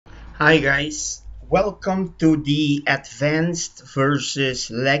Hi guys, welcome to the Advanced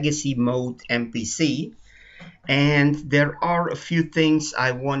versus Legacy Mode MPC, and there are a few things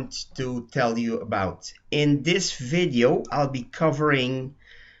I want to tell you about. In this video, I'll be covering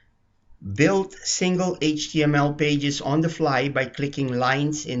build single HTML pages on the fly by clicking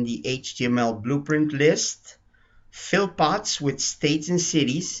lines in the HTML blueprint list, fill paths with states and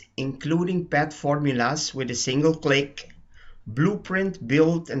cities, including path formulas with a single click. Blueprint,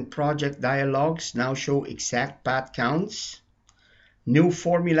 build, and project dialogues now show exact path counts. New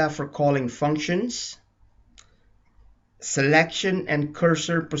formula for calling functions. Selection and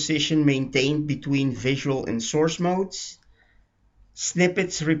cursor position maintained between visual and source modes.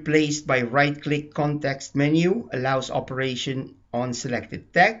 Snippets replaced by right-click context menu allows operation on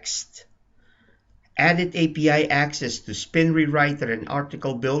selected text. Added API access to Spin Rewriter and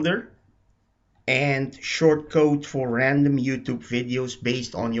Article Builder. And shortcode for random YouTube videos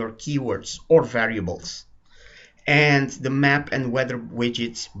based on your keywords or variables, and the map and weather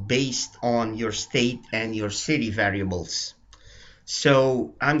widgets based on your state and your city variables.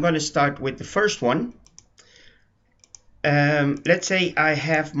 So I'm going to start with the first one. Let's say I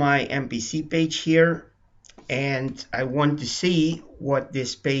have my MPC page here and I want to see what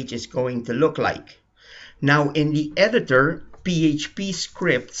this page is going to look like. Now in the editor, PHP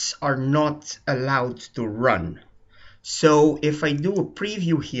scripts are not allowed to run. So if I do a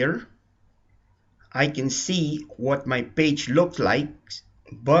preview here, I can see what my page looks like,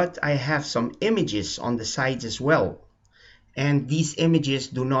 but I have some images on the sides as well. And these images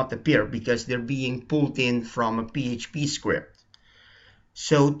do not appear because they're being pulled in from a PHP script.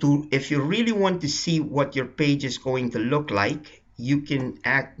 So if you really want to see what your page is going to look like, you can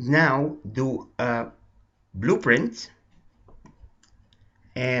now do a blueprint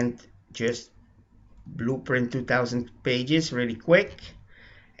and just blueprint 2000 pages really quick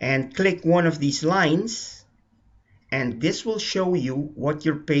and click one of these lines, and this will show you what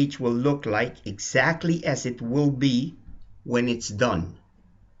your page will look like exactly as it will be when it's done.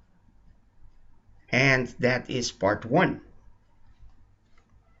 And that is part one.